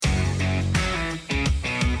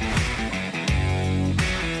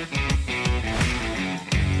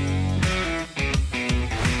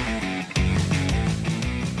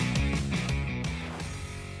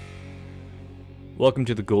Welcome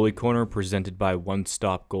to the Goalie Corner presented by One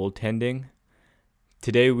Stop Goaltending.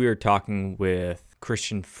 Today we are talking with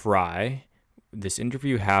Christian Frey. This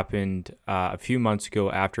interview happened a few months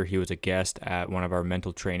ago after he was a guest at one of our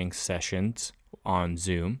mental training sessions on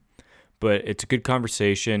Zoom. But it's a good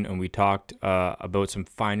conversation, and we talked about some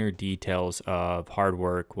finer details of hard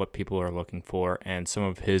work, what people are looking for, and some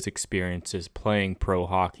of his experiences playing pro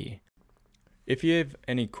hockey. If you have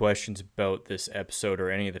any questions about this episode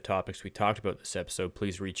or any of the topics we talked about this episode,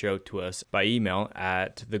 please reach out to us by email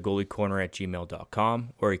at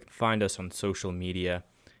thegoaliecorner@gmail.com, or you can find us on social media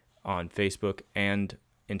on Facebook and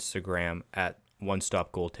Instagram at One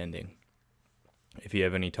Stop Goaltending. If you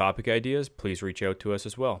have any topic ideas, please reach out to us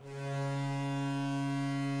as well.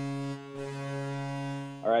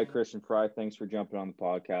 All right, Christian Frey, thanks for jumping on the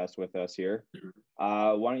podcast with us here.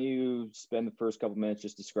 Why don't you spend the first couple minutes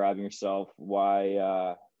just describing yourself,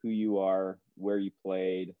 why, who you are, where you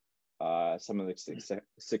played, some of the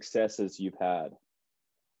successes you've had.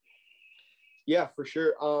 Yeah, for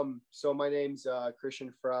sure. So my name's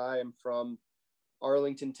Christian Frey. I'm from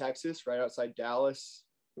Arlington, Texas, right outside Dallas.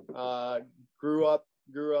 Grew up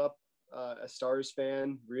a Stars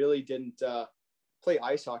fan. Really didn't play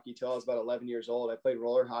ice hockey till I was about 11 years old. I played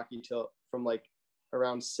roller hockey till from like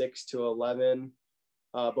around 6 to 11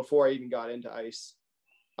 before I even got into ice.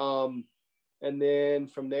 And then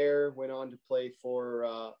from there went on to play for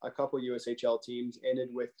a couple USHL teams, ended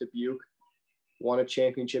with Dubuque, won a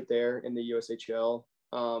championship there in the USHL.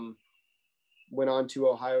 Went on to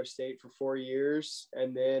Ohio State for 4 years,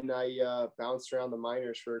 and then I bounced around the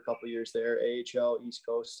minors for a couple years there, AHL, East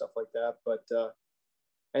Coast, stuff like that. But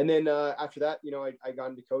and then after that, I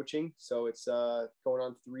got into coaching. So it's going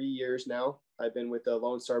on 3 years now. I've been with the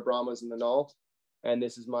Lone Star Brahmas in the Null, and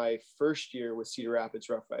this is my first year with Cedar Rapids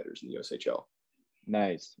Rough Riders in the USHL.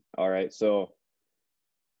 Nice. All right. So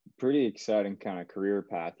pretty exciting kind of career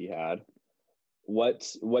path you had.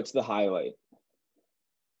 What's the highlight?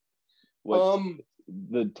 What's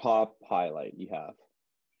the top highlight you have?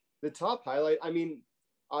 The top highlight, I mean,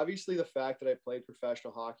 obviously the fact that I played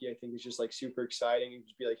professional hockey, I think is just like super exciting. You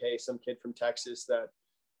just be like, hey, some kid from Texas that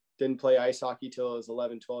didn't play ice hockey till I was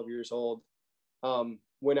 11, 12 years old,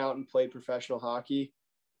 went out and played professional hockey.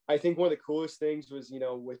 I think one of the coolest things was,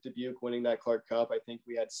 with Dubuque winning that Clark Cup, I think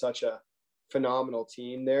we had such a phenomenal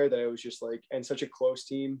team there that it was just like, and such a close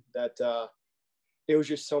team that it was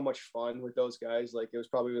just so much fun with those guys. Like it was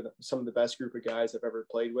probably some of the best group of guys I've ever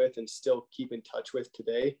played with and still keep in touch with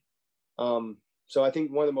today. So I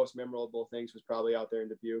think one of the most memorable things was probably out there in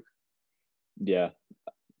Dubuque. Yeah.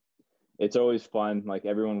 It's always fun. Like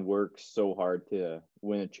everyone works so hard to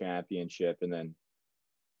win a championship, and then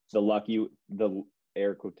the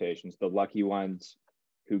air quotations, the lucky ones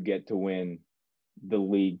who get to win the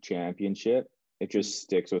league championship, it just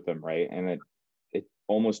sticks with them, right? And it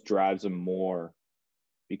almost drives them more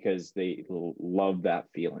because they love that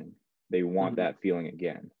feeling. They want that feeling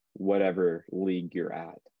again, whatever league you're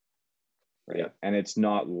at. Right. Yeah. And it's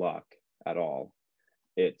not luck at all.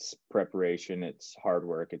 It's preparation, it's hard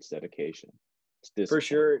work, it's dedication. It's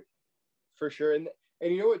discipline. For sure. And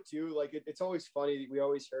you know what too, like it's always funny. We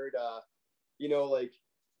always heard like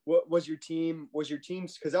what was your team's,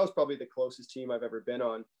 because that was probably the closest team I've ever been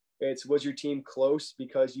on. Was your team close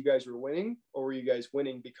because you guys were winning, or were you guys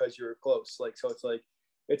winning because you were close? Like, so it's like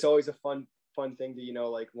it's always a fun thing to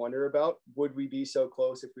like wonder about. Would we be so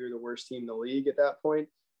close if we were the worst team in the league at that point?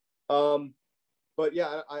 But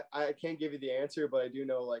yeah, I can't give you the answer, but I do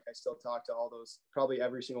know, like, I still talk to all those, probably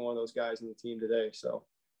every single one of those guys in the team today. So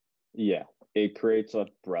yeah, it creates a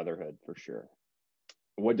brotherhood for sure.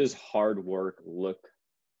 What does hard work look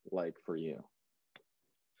like for you?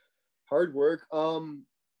 Hard work.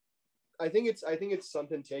 I think it's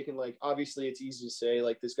something taken, like, obviously it's easy to say,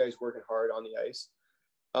 like, this guy's working hard on the ice.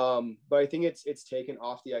 But I think it's taken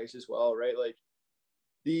off the ice as well, right? Like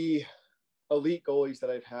the elite goalies that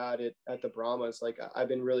I've had at the Brahmas, like I've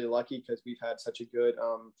been really lucky because we've had such good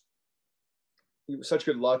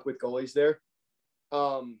luck with goalies there.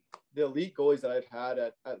 The elite goalies that I've had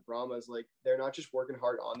at Brahmas, like they're not just working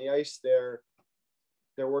hard on the ice, they're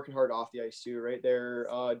working hard off the ice too, right? They're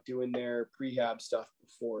doing their prehab stuff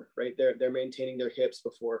before, right? They're maintaining their hips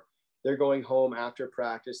before. They're going home after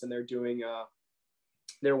practice and they're doing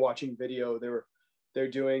they're watching video. They're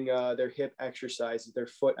doing their hip exercises, their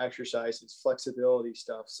foot exercises, flexibility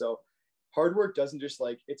stuff. So hard work doesn't just,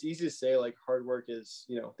 like, it's easy to say like hard work is,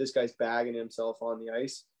 this guy's bagging himself on the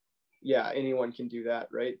ice. Yeah, anyone can do that,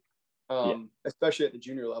 right? Especially at the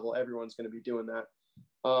junior level, everyone's going to be doing that.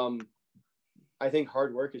 I think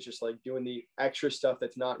hard work is just like doing the extra stuff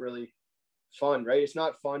that's not really fun, right? It's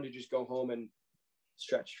not fun to just go home and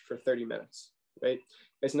stretch for 30 minutes. right?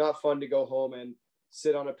 It's not fun to go home and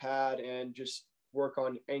sit on a pad and just work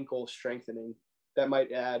on ankle strengthening. That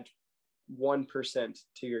might add 1%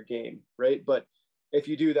 to your game, right? But if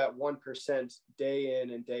you do that 1% day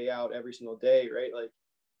in and day out every single day, right? Like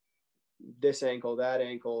this ankle,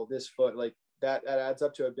 this foot, like that adds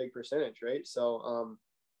up to a big percentage, right? So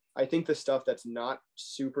I think the stuff that's not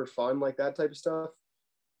super fun, like that type of stuff.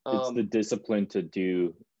 It's the discipline to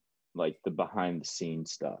do like the behind the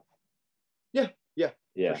scenes stuff. Yeah,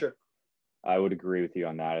 for sure. I would agree with you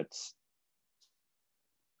on that.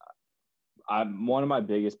 I'm one of my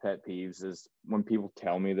biggest pet peeves is when people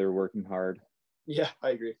tell me they're working hard. Yeah, I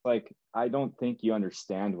agree. Like, I don't think you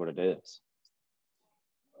understand what it is.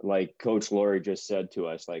 Like Coach Laurie just said to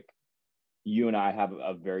us, like, you and I have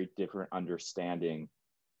a very different understanding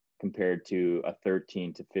compared to a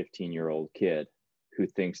 13 to 15-year-old kid who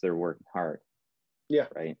thinks they're working hard. Yeah.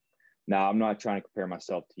 Right. Now, I'm not trying to compare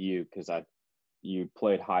myself to you because you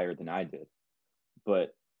played higher than I did,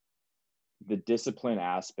 but the discipline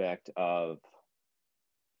aspect of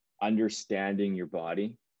understanding your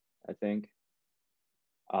body, I think,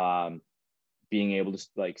 being able to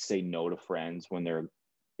like say no to friends when they're,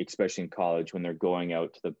 especially in college, when they're going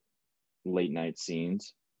out to the late night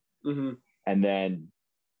scenes, and then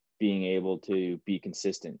being able to be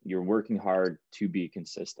consistent. You're working hard to be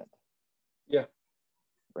consistent. Yeah.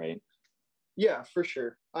 Right. Yeah, for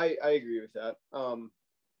sure. I agree with that.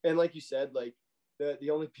 And like you said, like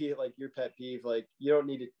the only like your pet peeve, like you don't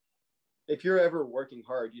need to, if you're ever working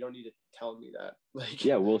hard, you don't need to tell me that. Like,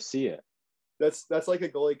 yeah, we'll see it. That's like a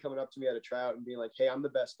goalie coming up to me at a tryout and being like, "Hey, I'm the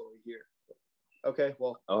best goalie here." Okay,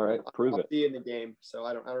 well, all right, prove it. I'll be in the game, so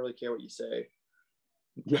I don't really care what you say.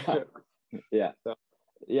 Yeah. Yeah. So.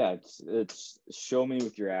 Yeah, it's show me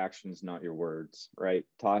with your actions, not your words, right?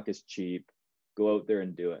 Talk is cheap. Go out there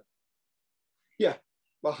and do it. Yeah,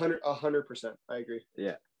 100%. I agree.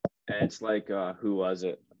 Yeah. And it's like, who was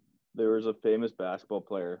it? There was a famous basketball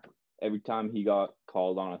player. Every time he got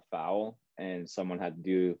called on a foul and someone had to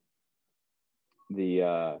do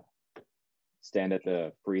the stand at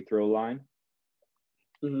the free throw line,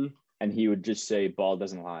 and he would just say, "Ball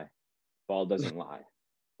doesn't lie. Ball doesn't lie."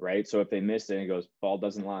 Right? So if they missed it, he goes, "Ball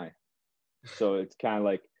doesn't lie." So it's kind of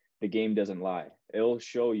like the game doesn't lie. It'll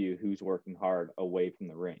show you who's working hard away from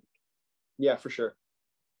the ring. Yeah, for sure.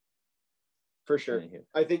 For sure. Anywho.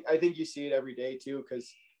 I think you see it every day too,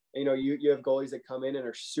 because you have goalies that come in and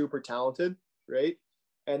are super talented, right?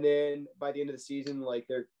 And then by the end of the season, like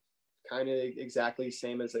they're kind of exactly the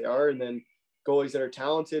same as they are. And then goalies that are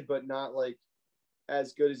talented but not like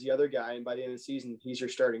as good as the other guy, and by the end of the season, he's your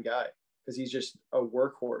starting guy because he's just a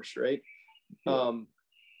workhorse, right? Yeah.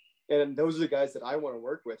 And those are the guys that I want to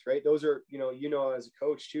work with, right? Those are, as a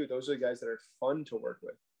coach too, those are the guys that are fun to work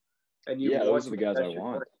with. And those are the guys I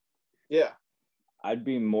want. Work. Yeah. I'd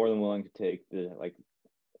be more than willing to take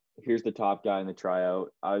here's the top guy in the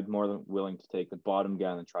tryout. I'd more than willing to take the bottom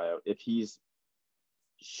guy in the tryout if he's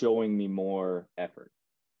showing me more effort.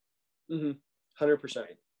 100%.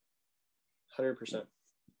 100%.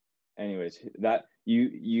 Anyways, that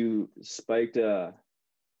you spiked a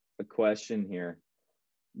question here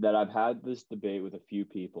that I've had this debate with a few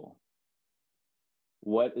people.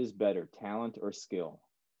 What is better, talent or skill?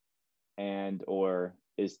 Or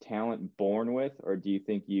is talent born with, or do you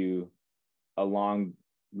think you, along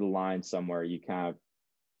the line somewhere, you kind of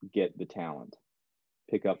get the talent,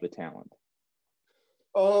 pick up the talent?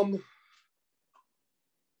 God,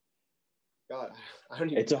 I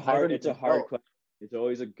don't even. It's a hard question. It's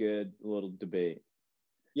always a good little debate.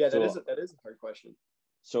 Yeah, that is a hard question.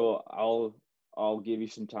 So I'll give you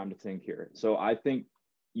some time to think here. So I think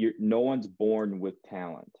no one's born with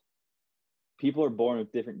talent. People are born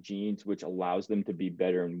with different genes, which allows them to be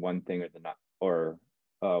better in one thing or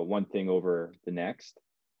one thing over the next.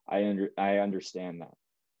 I understand that,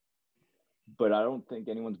 but I don't think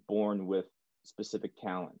anyone's born with specific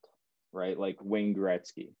talent, right? Like Wayne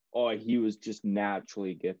Gretzky. Oh, he was just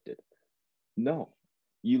naturally gifted. No,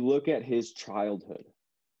 you look at his childhood,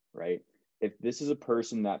 right? If this is a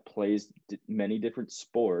person that plays many different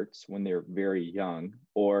sports when they're very young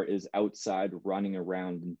or is outside running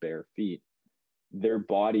around in bare feet, their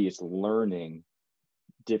body is learning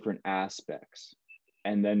different aspects.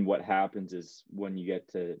 And then what happens is when you get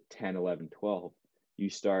to 10, 11, 12, you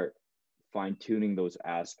start fine-tuning those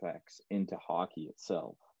aspects into hockey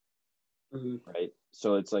itself, right?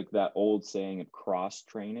 So it's like that old saying of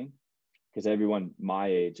cross-training, because everyone my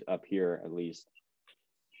age up here, at least,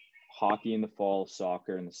 hockey in the fall,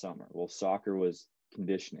 soccer in the summer. Well, soccer was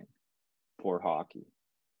conditioning for hockey,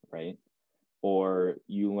 right? Or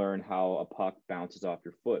you learn how a puck bounces off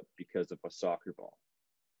your foot because of a soccer ball.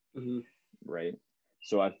 right?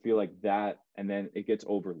 So I feel like that, and then it gets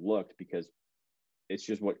overlooked because it's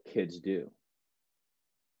just what kids do.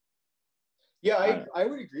 Yeah, I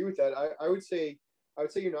would agree with that. I would say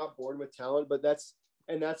you're not born with talent, but that's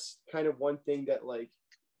kind of one thing that like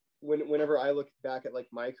whenever I look back at like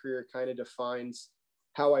my career kind of defines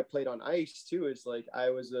how I played on ice too, is like I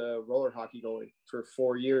was a roller hockey goalie for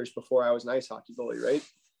 4 years before I was an ice hockey goalie, right?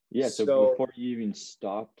 Yeah, so before you even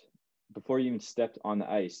stepped on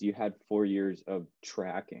the ice, you had 4 years of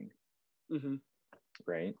tracking, mm-hmm.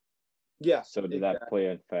 right? Yeah. So did that play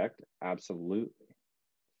an effect? Absolutely.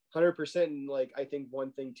 100%. And like I think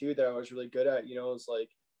one thing too that I was really good at, is like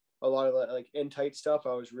a lot of like in tight stuff.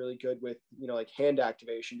 I was really good with, like hand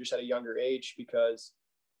activation just at a younger age, because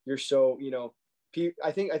you're so,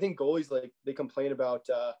 I think goalies, like they complain about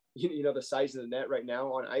the size of the net right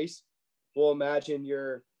now on ice. Well, imagine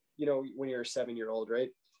you're, when you're a 7-year-old, right?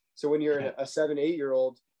 So when you're a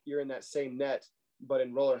 7-8-year-old, you're in that same net, but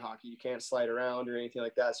in roller hockey you can't slide around or anything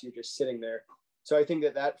like that, so you're just sitting there. So I think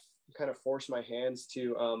that kind of forced my hands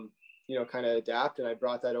to kind of adapt, and I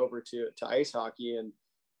brought that over to ice hockey. And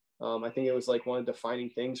I think it was like one of the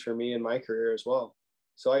defining things for me in my career as well.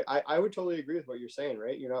 So I would totally agree with what you're saying,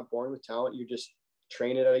 right? You're not born with talent, you just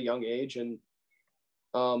train it at a young age. And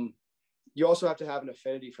you also have to have an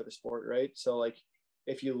affinity for the sport, right? So like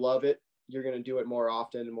if you love it, you're going to do it more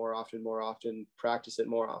often and more often, practice it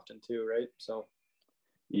more often too, right? So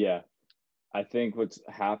yeah, I think what's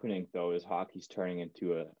happening though is hockey's turning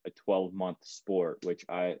into a 12-month sport, which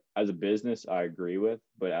as a business, I agree with,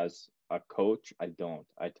 but as a coach, I don't.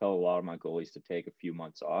 I tell a lot of my goalies to take a few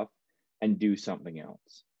months off and do something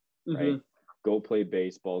else, right? Go play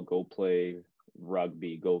baseball, go play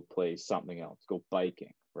rugby, go play something else, go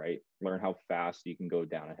biking, right? Learn how fast you can go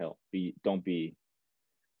down a hill. Don't be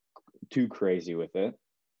too crazy with it,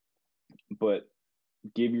 but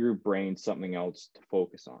give your brain something else to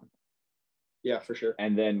focus on. Yeah, for sure.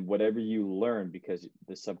 And then whatever you learn, because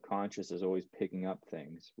the subconscious is always picking up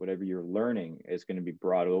things, whatever you're learning is going to be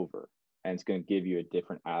brought over, and it's going to give you a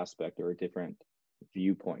different aspect or a different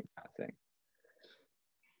viewpoint, I think.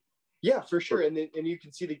 Yeah, for sure. And you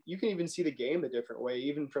can even see the game a different way,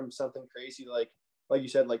 even from something crazy like you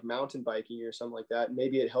said, like mountain biking or something like that.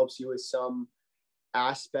 Maybe it helps you with some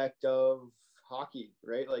aspect of hockey,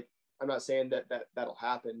 right? Like I'm not saying that'll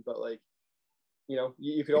happen, but like,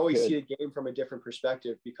 you could always see the game from a different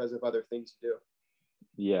perspective because of other things to do.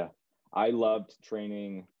 Yeah. I loved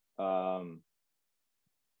training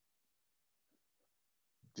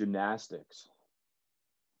gymnastics.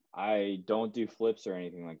 I don't do flips or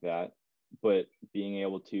anything like that, but being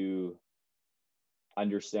able to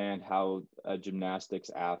understand how a gymnastics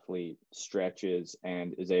athlete stretches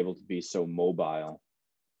and is able to be so mobile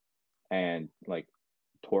and like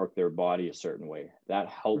torque their body a certain way, that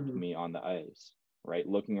helped me on the ice, right?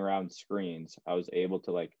 Looking around screens, I was able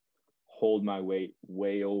to like hold my weight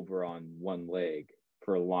way over on one leg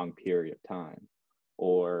for a long period of time,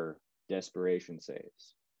 or desperation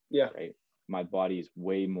saves. Yeah. Right. My body is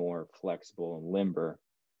way more flexible and limber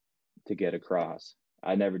to get across.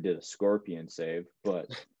 I never did a scorpion save, but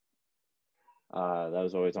that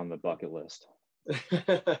was always on the bucket list.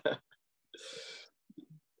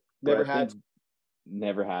 Never had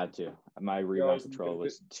to. My rebound control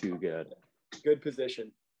was too good. Good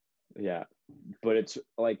position. Yeah. But it's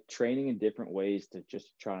like training in different ways to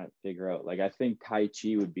just try to figure out. Like I think Tai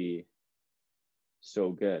Chi would be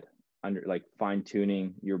so good, under like fine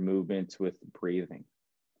tuning your movements with breathing.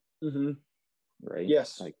 Right.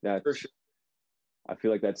 Yes. Like that's for sure. I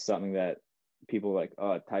feel like that's something that people like,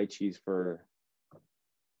 oh, Tai Chi's for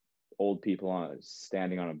old people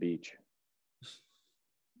standing on a beach.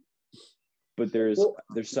 But there's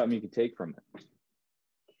something you can take from it.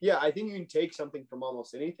 Yeah, I think you can take something from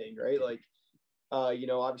almost anything, right? Like,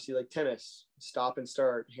 obviously like tennis, stop and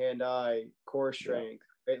start, hand-eye, core strength,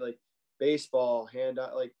 right? Like baseball,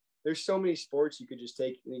 hand-eye, like there's so many sports you could just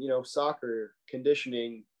take, soccer,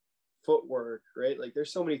 conditioning, footwork, right? Like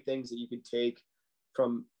there's so many things that you could take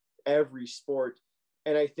from every sport.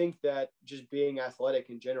 And I think that just being athletic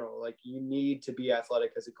in general, like you need to be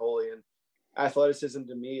athletic as a goalie. And athleticism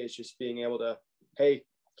to me is just being able to, hey,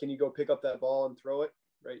 can you go pick up that ball and throw it?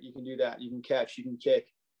 Right? You can do that. You can catch, you can kick,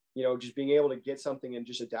 just being able to get something and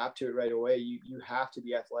just adapt to it right away. You have to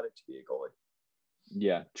be athletic to be a goalie.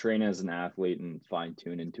 Yeah. Train as an athlete and fine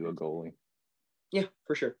tune into a goalie. Yeah,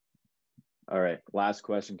 for sure. All right. Last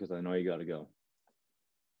question, because I know you got to go.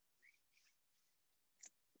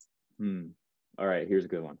 All right. Here's a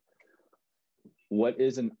good one. What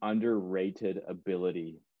is an underrated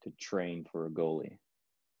ability to train for a goalie?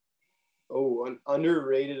 Oh, an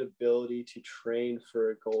underrated ability to train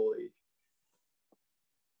for a goalie.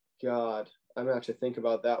 God, I'm gonna have to think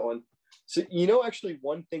about that one. So, actually,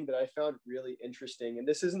 one thing that I found really interesting, and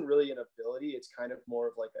this isn't really an ability, it's kind of more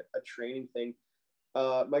of like a training thing.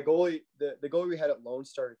 My goalie, the goalie we had at Lone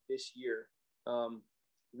Star this year,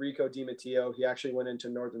 Rico DiMatteo, he actually went into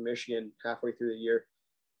Northern Michigan halfway through the year.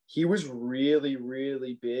 He was really,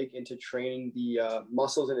 really big into training the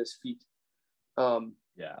muscles in his feet.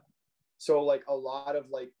 Yeah. So like a lot of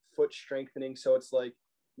like foot strengthening. So it's like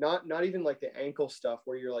not even like the ankle stuff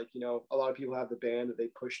where you're like, a lot of people have the band that they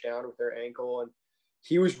push down with their ankle, and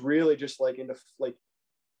he was really just like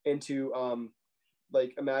into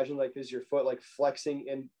like imagine like this your foot like flexing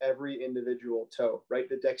in every individual toe, right?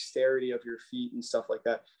 The dexterity of your feet and stuff like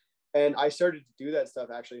that. And I started to do that stuff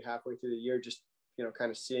actually halfway through the year, just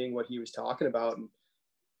kind of seeing what he was talking about. And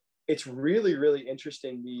it's really, really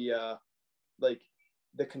interesting like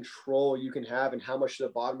the control you can have and how much the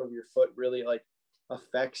bottom of your foot really like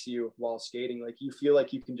affects you while skating. Like you feel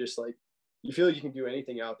like you can just like you feel like you can do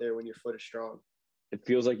anything out there when your foot is strong. It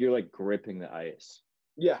feels like you're like gripping the ice.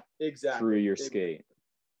 Yeah, exactly. Through your skate.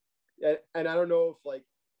 And I don't know if like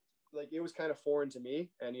it was kind of foreign to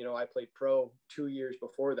me. And I played pro 2 years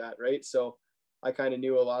before that, right? So I kind of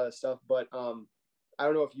knew a lot of stuff. But I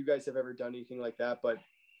don't know if you guys have ever done anything like that. But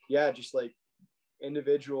yeah, just like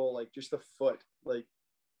individual, like just the foot, like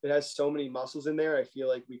it has so many muscles in there. I feel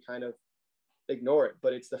like we kind of ignore it,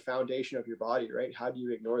 but it's the foundation of your body, right? How do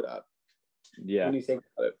you ignore that? Yeah. When you think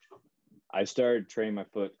about it. I started training my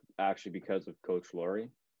foot actually because of Coach Lori.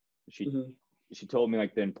 She told me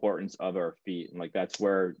like the importance of our feet, and like that's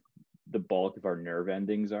where the bulk of our nerve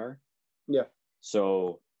endings are. Yeah.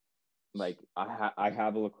 So like I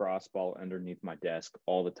have a lacrosse ball underneath my desk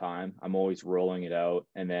all the time. I'm always rolling it out,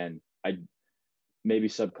 and then I maybe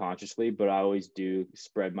subconsciously, but I always do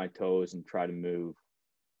spread my toes and try to move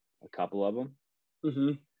a couple of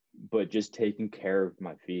them. But just taking care of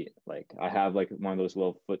my feet. Like I have like one of those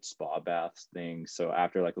little foot spa baths things. So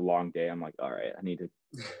after like a long day, I'm like, all right, I need to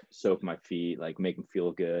soak my feet, like make them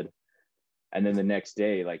feel good. And then the next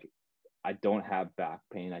day, like I don't have back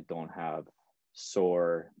pain. I don't have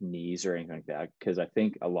sore knees or anything like that. Cause I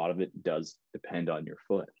think a lot of it does depend on your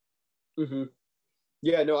foot.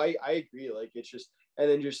 Yeah, no, I agree. Like it's just, and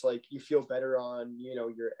then just like you feel better on,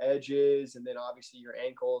 your edges, and then obviously your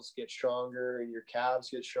ankles get stronger and your calves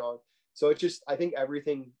get strong. So it's just, I think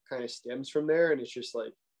everything kind of stems from there. And it's just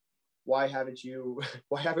like, why haven't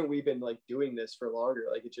we been like doing this for longer?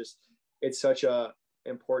 Like it's such a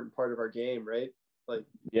important part of our game, right? Like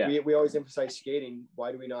yeah, we always emphasize skating.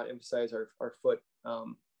 Why do we not emphasize our foot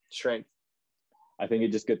strength? I think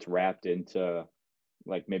it just gets wrapped into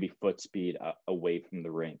like maybe foot speed away from the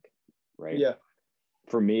rink, right? Yeah.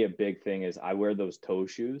 For me, a big thing is I wear those toe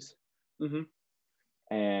shoes.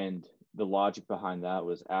 And the logic behind that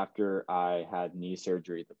was after I had knee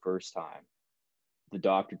surgery the first time, the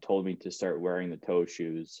doctor told me to start wearing the toe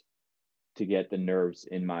shoes to get the nerves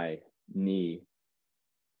in my knee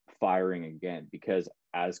firing again, because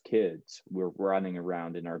as kids we're running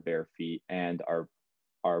around in our bare feet, and our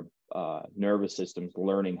nervous system's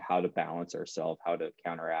learning how to balance ourselves, how to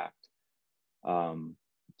counteract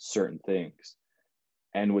certain things.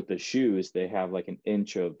 And with the shoes, they have like an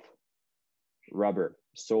inch of rubber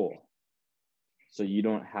sole, so you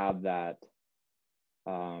don't have that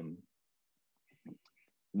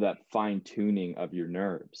that fine tuning of your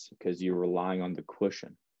nerves, because you're relying on the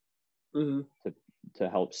cushion to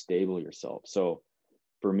help stable yourself. So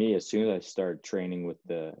for me, as soon as I started training with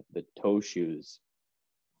the toe shoes,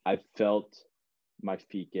 I felt my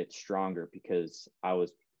feet get stronger because I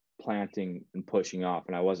was planting and pushing off,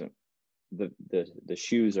 and I wasn't the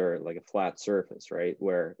shoes are like a flat surface, right?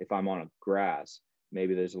 Where if I'm on a grass,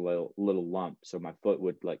 maybe there's a little lump, so my foot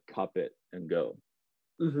would like cup it and go.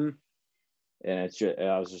 And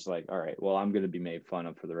I was just like, all right, well, I'm going to be made fun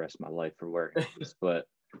of for the rest of my life for wearing this, but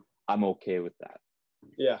I'm okay with that.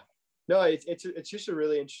 Yeah, no, it's just a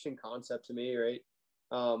really interesting concept to me, right?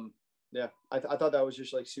 Yeah, I thought that was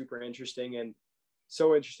just like super interesting, and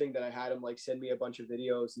so interesting that I had him like send me a bunch of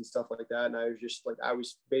videos and stuff like that. And I was just like, I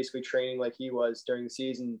was basically training like he was during the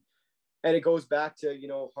season. And it goes back to,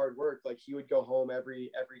 hard work. Like he would go home every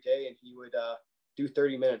day, and he would do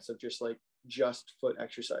 30 minutes of just foot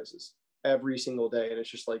exercises every single day. And it's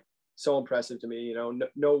just like so impressive to me.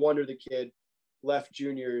 No wonder the kid left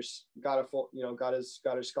juniors, got a full, got his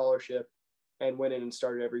scholarship, and went in and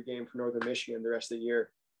started every game for Northern Michigan the rest of the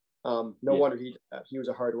year. No wonder he was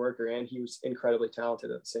a hard worker, and he was incredibly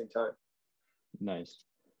talented at the same time. Nice.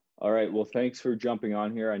 All right. Well, thanks for jumping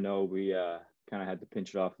on here. I know we kind of had to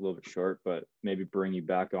pinch it off a little bit short, but maybe bring you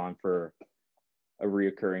back on for a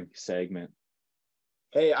reoccurring segment.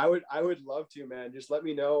 Hey, I would love to, man. Just let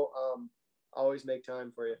me know. I'll always make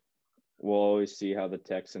time for you. We'll always see how the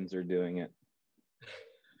Texans are doing it.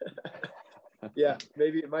 Yeah,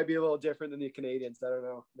 maybe it might be a little different than the Canadians. I don't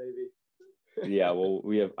know. Maybe. Yeah, well,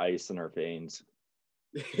 we have ice in our veins.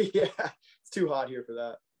 Yeah, it's too hot here for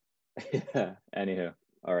that. Yeah. Anywho,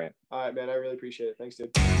 all right. All right, man. I really appreciate it. Thanks,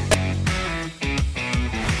 dude.